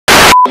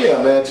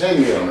Yeah, man,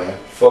 J-Mill, man.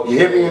 Fuck you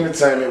hear me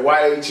entertainment,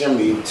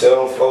 YHME.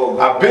 Tell them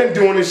folks. I've been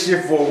doing this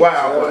shit for a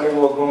while, Tell me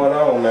what's going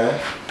on, man.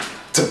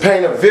 To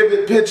paint a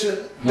vivid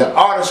picture, the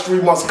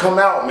artistry must come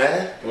out,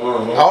 man.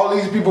 All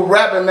these people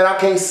rapping, man,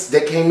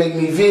 they can't make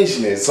me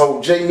vision it.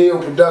 So J-Mill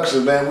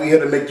Productions, man, we here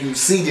to make you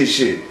see this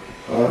shit.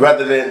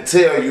 Rather than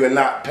tell you and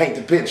not paint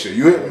the picture.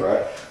 You hear me?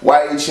 Right.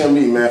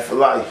 YHME, man, for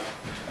life.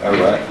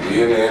 Alright,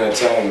 we in the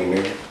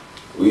entertainment, nigga.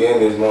 We in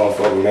this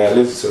motherfucker, man.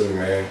 Listen to me,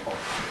 man.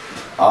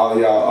 All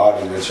y'all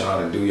artists that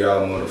trying to do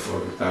y'all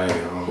motherfucking thing,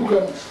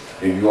 homie.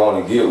 If you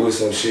want to get with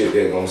some shit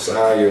that gonna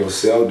sign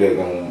yourself, that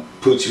gonna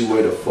put you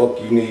where the fuck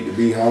you need to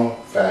be, homie.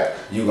 Fact.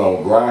 You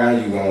gonna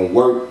grind, you gonna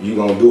work, you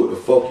gonna do what the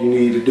fuck you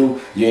need to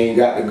do. You ain't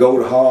got to go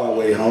the hard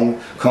way,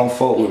 homie. Come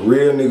fuck with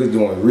real niggas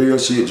doing real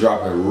shit,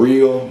 dropping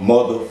real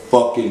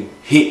motherfucking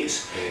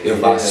hits.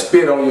 If I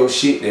spit on your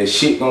shit, that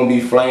shit gonna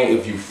be flame.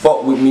 If you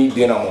fuck with me,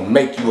 then I'm gonna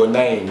make you a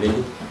name,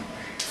 nigga.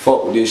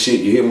 Fuck with this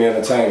shit, you hear me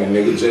entertainment,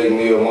 nigga.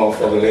 J-Mill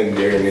motherfucking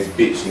legendary in this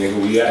bitch, nigga.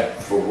 We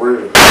at for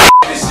real.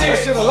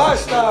 This shit a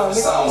lifestyle,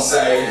 nigga.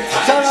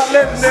 Shout out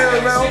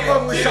Legendary, man. I'm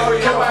fucking with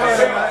Shawty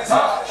California, man.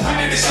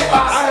 I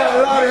had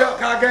a lot of help,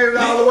 cause I gave it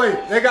all away.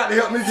 They got to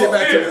help me get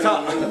back to the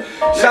top.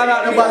 Shout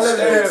out to my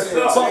Legendary.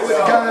 Fuck with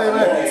the guy,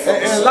 man.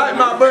 And like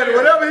my buddy,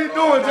 whatever he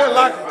doing, just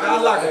like it.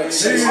 I like it.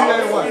 See,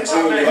 that one.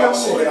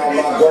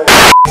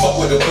 Fuck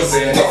with the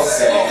pussy and all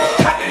that.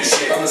 I did this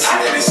shit. I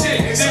did this shit.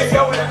 Dig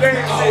over the game.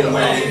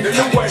 The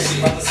new way.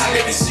 I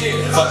did this shit.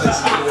 Fuck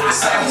this shit with the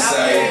sound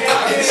say.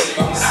 I did this shit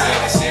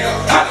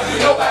myself. I didn't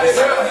do nobody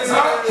else.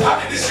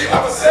 I did this shit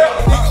by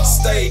myself.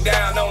 Stay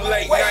down on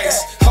late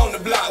nights. On the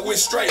block with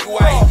straight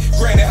white.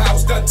 Granny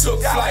house done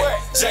took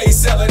flight. Jay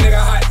selling nigga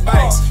hot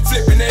bikes.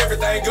 Flipping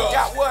everything up.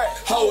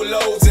 Whole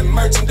loads and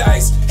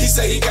merchandise. He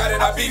say he got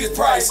it, I beat his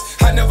price.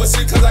 I never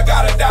sleep cause I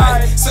gotta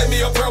die. Save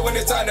me a prayer when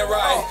it's time to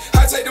ride.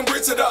 I take them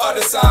bricks to the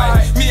other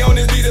side. Me on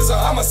this beat is a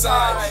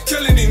homicide.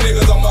 Killing these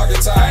niggas on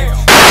market time.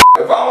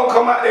 If I don't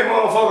come out that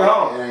motherfucker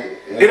home,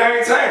 it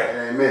ain't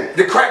time. Amen.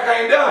 The crack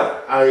ain't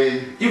done.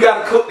 You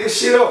gotta cook this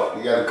shit up.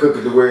 You gotta cook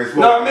it the way it's supposed to.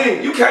 Know what I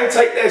mean? You can't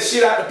take that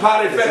shit out the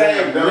pot if it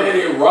ain't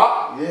ready to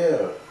rock.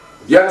 Yeah.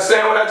 You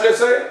understand what I just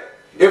said?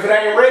 If it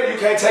ain't ready, you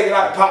can't take it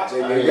out the pot,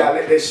 J-Man. You gotta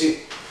let that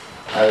shit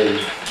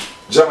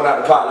jumping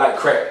out the pot like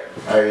crack.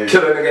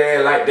 Kill a nigga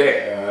ass like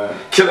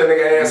that. Kill a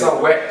nigga ass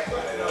on whack.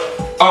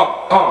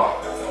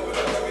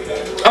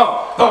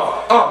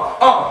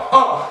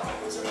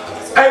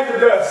 Angel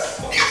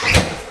dust.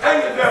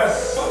 Angel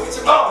dust.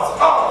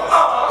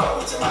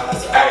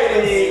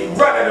 Hey,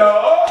 run it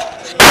up.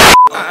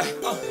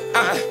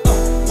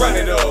 Run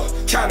it up,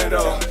 count it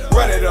up,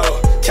 run it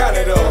up, count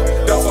it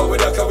up. Don't fuck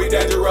with us cause we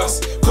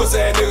dangerous. Pussy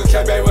ass nigga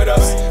can't bang with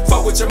us.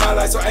 Fuck with your mind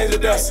like some angel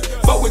dust.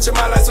 Fuck with your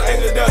mind like some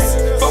angel dust.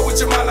 Fuck with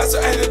your mind like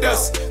some angel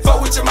dust.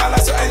 Fuck with your mind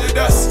like some angel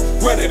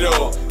dust. Run it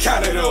up,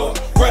 count it up,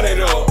 run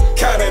it up,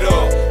 count it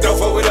up. Don't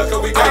fuck with us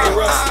cause we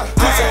dangerous.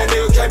 Pussy ass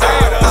nigga can't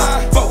bang with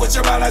us. Fuck with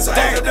your mind like some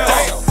angel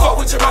dust. Fuck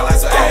with your mind like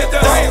some angel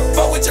dust.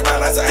 Fuck with your mind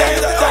like some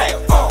angel dust.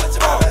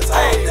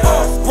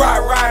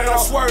 Ride, I'm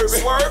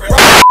swerving.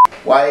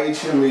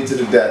 YHME to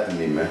the death of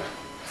me, man.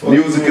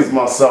 Music is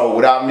my soul.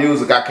 Without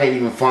music, I can't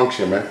even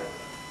function, man.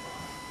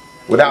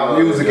 Without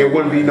music, it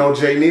wouldn't be no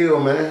J-Mill,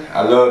 man.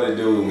 I love the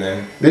dude,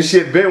 man. This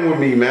shit been with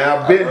me, man.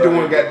 I've been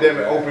doing,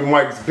 goddammit, open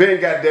mics. Been,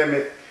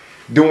 goddammit,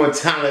 doing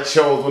talent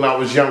shows when I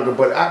was younger.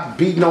 But I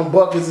beating on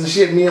buckets and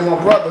shit, me and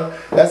my brother.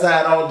 That's how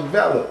it all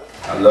developed.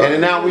 And then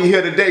now we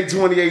here today,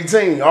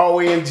 2018, all the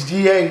way in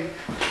GA,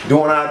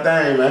 doing our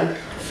thing, man.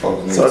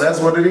 So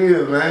that's what it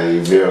is, man.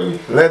 You feel me?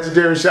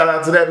 Legendary shout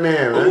out to that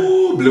man, man.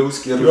 Ooh, Blue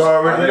Skittles. You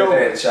already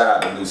know. Shout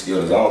out to Blue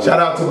Skittles. Shout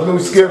out to Blue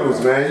Skittles,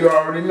 man. You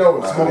already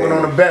know. Smoking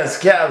on the best.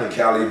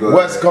 Cali,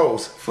 West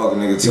Coast. Fuck a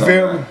nigga. You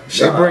feel me?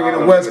 They bringing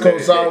the West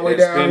Coast all the way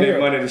down here. Spend here.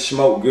 your money to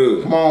smoke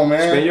good. Come on,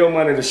 man. Spend your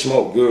money to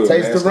smoke good.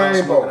 Taste the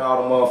rainbow. Smoking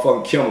all the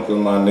motherfucking chemicals,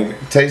 my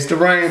nigga. Taste the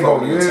rainbow.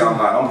 Fuck nigga talking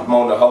about. I'm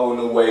promoting a whole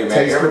new way, man.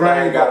 Taste the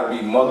rainbow. Gotta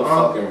be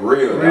motherfucking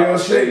real. Real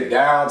Stay shit.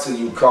 down till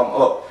you come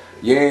up.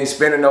 You ain't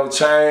spending no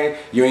chain,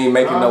 you ain't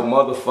making no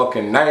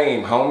motherfucking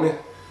name, homie.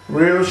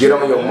 Real shit. Get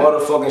on your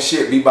motherfucking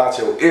shit, be about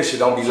your issue.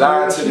 Don't be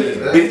lying to these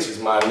bitches,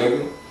 my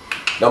nigga.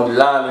 Don't be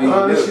lying to these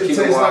niggas. Keep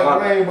it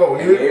 100.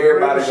 And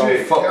everybody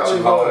gonna fuck with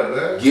you,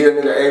 homie. Give a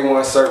nigga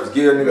A1 service,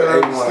 give a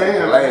nigga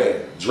A1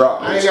 land.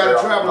 Drop. I ain't gotta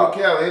travel to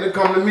Cali, it'll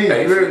come to me.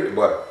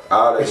 But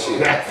all that shit,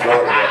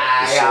 Florida,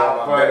 the shit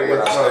on my back,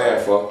 what I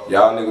stand for.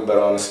 Y'all niggas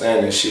better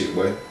understand this shit,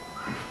 boy.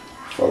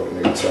 Fuck a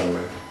nigga tell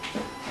me.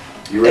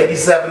 You ready?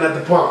 87 at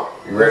the pump.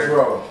 You ready?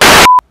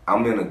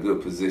 I'm in a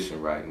good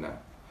position right now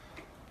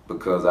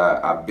because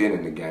I've been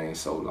in the game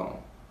so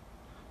long.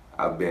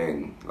 I've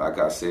been, like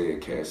I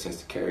said,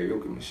 since the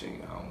karaoke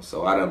machine home.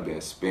 So I done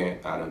been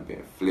spent, I done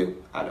been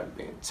flipped, I done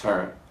been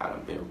turned, I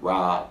done been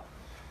robbed.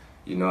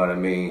 You know what I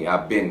mean?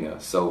 I've been there.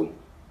 So,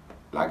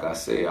 like I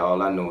said,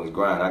 all I know is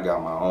grind. I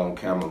got my own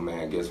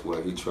cameraman. Guess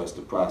what? He trusts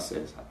the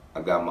process.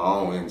 I got my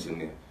own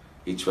engineer.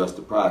 He trusts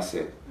the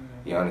process.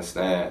 You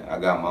understand? I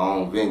got my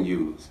own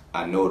venues.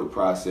 I know the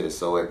process.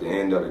 So at the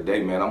end of the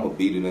day, man, I'm going to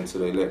beat it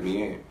until they let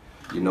me in.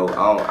 You know,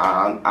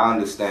 I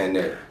understand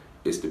that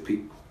it's the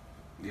people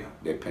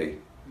that pay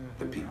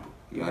the people.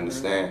 You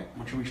understand?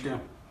 Once you reach them.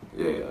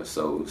 Yeah,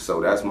 so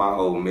that's my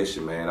whole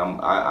mission, man.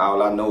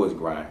 All I know is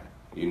grind.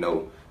 You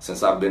know,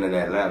 since I've been in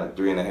Atlanta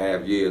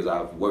 3.5 years,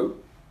 I've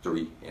worked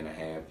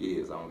 3.5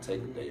 years. I don't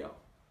take a day off.